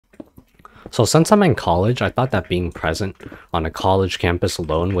So since I'm in college, I thought that being present on a college campus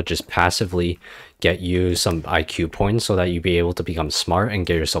alone would just passively get you some IQ points so that you'd be able to become smart and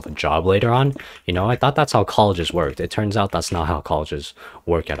get yourself a job later on. You know, I thought that's how colleges worked. It turns out that's not how colleges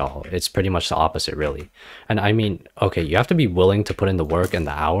work at all. It's pretty much the opposite, really. And I mean, okay, you have to be willing to put in the work and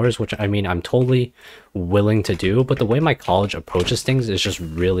the hours, which I mean, I'm totally willing to do, but the way my college approaches things is just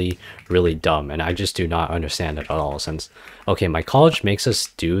really, really dumb, and I just do not understand it at all. Since, okay, my college makes us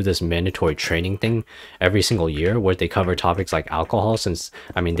do this mandatory training thing every single year where they cover topics like alcohol, since,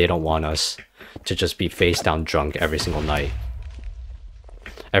 I mean, they don't want us to just be face down drunk every single night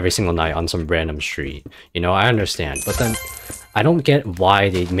on some random street. You know, I understand, but then I don't get why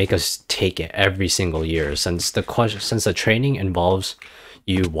they make us take it every single year, since the training involves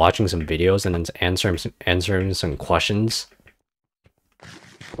you watching some videos and then answering some questions,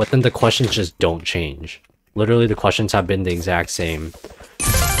 but then the questions just don't change. Literally, the questions have been the exact same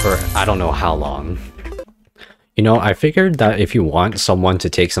for I don't know how long. You know, I figured that if you want someone to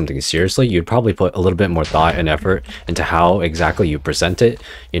take something seriously, you'd probably put a little bit more thought and effort into how exactly you present it.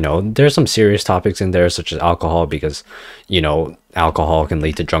 You know, there's some serious topics in there, such as alcohol, because, you know, alcohol can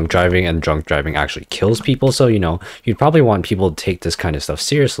lead to drunk driving, and drunk driving actually kills people. So, you know, you'd probably want people to take this kind of stuff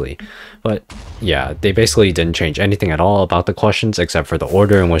seriously. But yeah, they basically didn't change anything at all about the questions except for the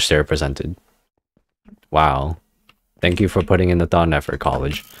order in which they were presented. Wow. Thank you for putting in the thought and effort,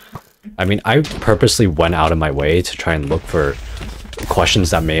 college. I mean, I purposely went out of my way to try and look for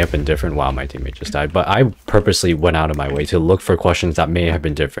questions that may have been different. Wow, my teammate just died. But I purposely went out of my way to look for questions that may have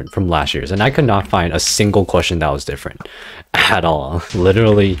been different from last year's. And I could not find a single question that was different at all.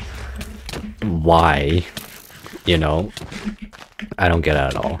 Literally, why? You know, I don't get it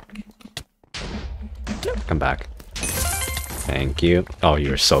at all. Come back. Thank you. Oh,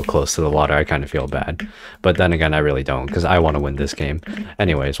 you're so close to the water. I kind of feel bad. But then again, I really don't, because I want to win this game.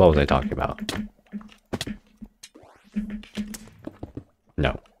 Anyways, what was I talking about?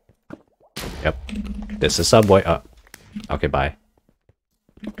 No. Yep. This is Subway. Okay, bye.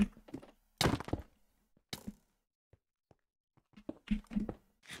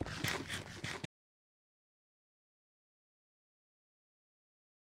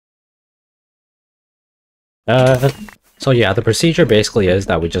 So yeah, the procedure basically is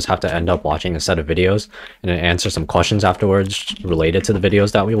that we just have to end up watching a set of videos and then answer some questions afterwards related to the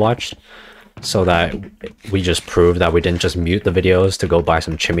videos that we watched, so that we just prove that we didn't just mute the videos to go buy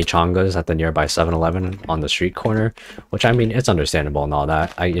some chimichangas at the nearby 7-Eleven on the street corner, which, I mean, it's understandable and all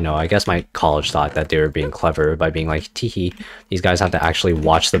that. I guess my college thought that they were being clever by being like, teehee, these guys have to actually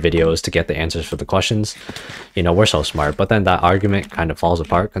watch the videos to get the answers for the questions. You know, we're so smart. But then that argument kind of falls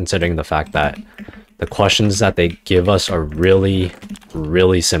apart, considering the fact that the questions that they give us are really,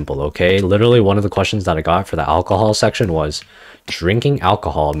 really simple, okay? Literally, one of the questions that I got for the alcohol section was, drinking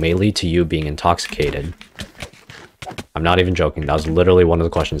alcohol may lead to you being intoxicated. I'm not even joking. That was literally one of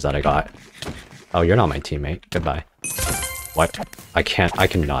the questions that I got. Oh, you're not my teammate. Goodbye. What? I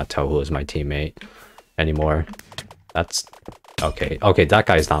cannot tell who is my teammate anymore. That's... Okay. Okay, that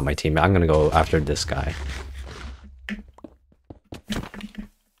guy's not my teammate. I'm gonna go after this guy.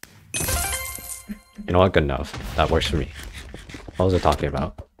 You know what? Good enough. That works for me. What was I talking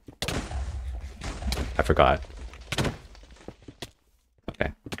about? I forgot.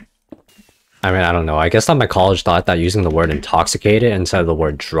 Okay. I mean, I don't know. I guess that my college thought that using the word intoxicated instead of the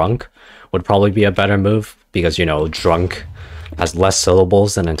word drunk would probably be a better move, because, you know, drunk has less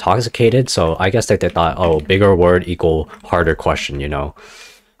syllables than intoxicated. So I guess that they thought, oh, bigger word equal harder question, you know.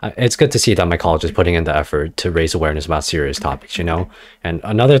 It's good to see that my college is putting in the effort to raise awareness about serious topics, you know? And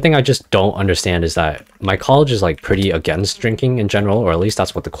another thing I just don't understand is that my college is, like, pretty against drinking in general, or at least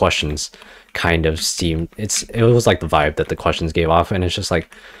that's what the questions kind of seemed. It was like the vibe that the questions gave off, and it's just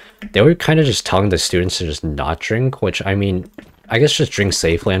like, they were kind of just telling the students to just not drink, which, I mean, I guess just drink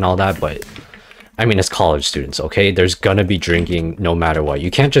safely and all that, but, I mean, it's college students, okay? There's gonna be drinking no matter what.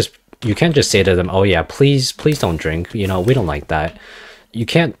 You can't just say to them, oh yeah, please don't drink, you know, we don't like that. You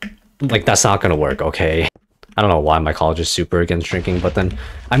can't, like, that's not gonna work, okay? I don't know why my college is super against drinking, but then,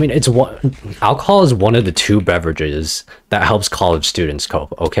 I mean, alcohol is one of the two beverages that helps college students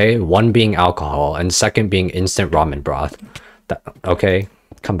cope, okay? One being alcohol, and second being instant ramen broth. Okay?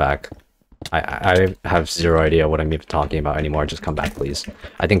 Come back. I have zero idea what I'm even talking about anymore. Just come back, please.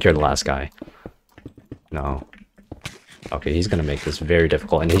 I think you're the last guy. No. Okay, he's gonna make this very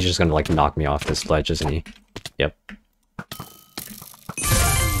difficult, and he's just gonna, like, knock me off this ledge, isn't he? Yep.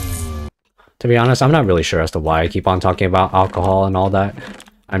 To be honest, I'm not really sure as to why I keep on talking about alcohol and all that.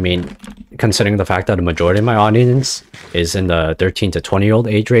 I mean, considering the fact that a majority of my audience is in the 13 to 20-year-old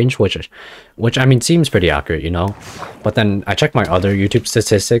age range, which I mean seems pretty accurate, you know. But then I checked my other YouTube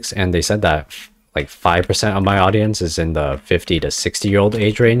statistics, and they said that like 5% of my audience is in the 50 to 60-year-old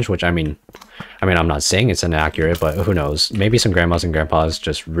age range, which I mean, I'm not saying it's inaccurate, but who knows? Maybe some grandmas and grandpas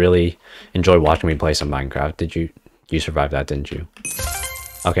just really enjoy watching me play some Minecraft. You survived that, didn't you?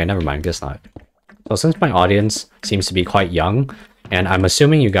 Okay, never mind, guess not. So since my audience seems to be quite young, and I'm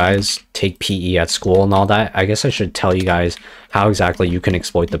assuming you guys take PE at school and all that, I guess I should tell you guys how exactly you can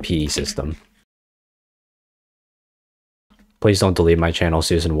exploit the PE system. Please don't delete my channel,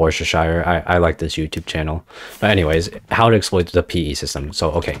 Susan Worcestershire. I like this YouTube channel. But anyways, how to exploit the PE system. So,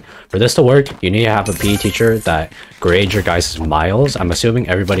 okay, for this to work, you need to have a PE teacher that grades your guys' miles. I'm assuming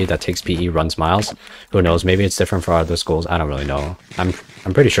everybody that takes PE runs miles. Who knows? Maybe it's different for other schools. I don't really know. I'm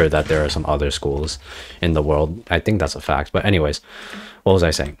pretty sure that there are some other schools in the world. I think that's a fact. But anyways, what was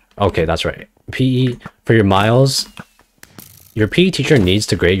I saying? Okay, that's right. PE, for your miles, your PE teacher needs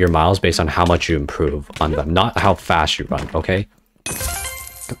to grade your miles based on how much you improve on them, not how fast you run, okay?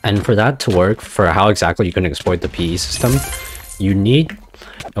 And for that to work, for how exactly you can exploit the PE system, you need...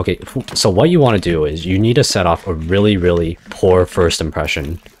 Okay, so what you want to do is you need to set off a really, really poor first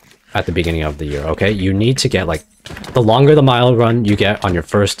impression at the beginning of the year, okay? You need to get, like, the longer the mile run you get on your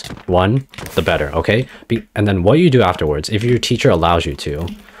first one, the better, okay? And then what you do afterwards, if your teacher allows you to,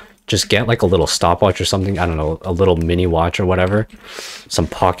 just get like a little stopwatch or something. I don't know, a little mini watch or whatever. Some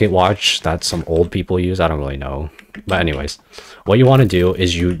pocket watch that some old people use. I don't really know. But anyways, what you want to do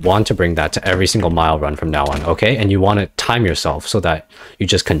is you want to bring that to every single mile run from now on, okay? And you want to time yourself so that you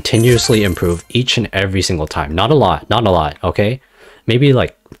just continuously improve each and every single time. Not a lot, okay? Maybe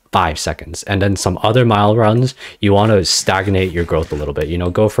like 5 seconds. And then some other mile runs, you want to stagnate your growth a little bit, you know,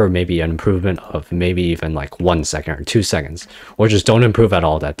 go for maybe an improvement of maybe even like 1 second or 2 seconds, or just don't improve at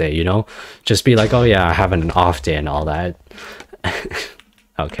all that day, you know, just be like, oh yeah, I have an off day and all that.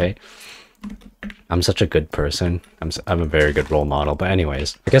 Okay, I'm such a good person. I'm a very good role model. But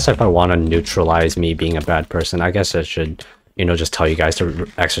anyways, I guess if I want to neutralize me being a bad person, I guess I should, you know, just tell you guys to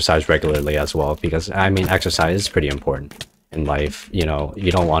exercise regularly as well, because I mean, exercise is pretty important in life. You know,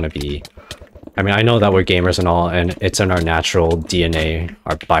 you don't want to be, I mean, I know that we're gamers and all, and it's in our natural DNA,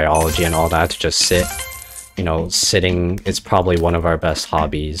 our biology and all that, to just sit, you know, sitting is probably one of our best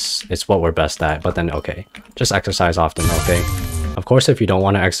hobbies. It's what we're best at. But then, okay, just exercise often, okay? Of course, if you don't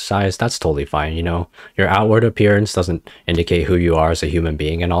want to exercise, that's totally fine, you know? Your outward appearance doesn't indicate who you are as a human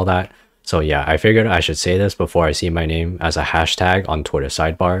being and all that. So yeah, I figured I should say this before I see my name as a hashtag on Twitter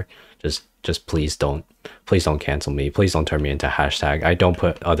sidebar. Just please don't cancel me. Please don't turn me into hashtag. I don't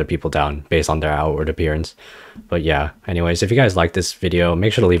put other people down based on their outward appearance. But yeah, anyways, if you guys like this video,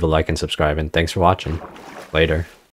 make sure to leave a like and subscribe, and thanks for watching. Later.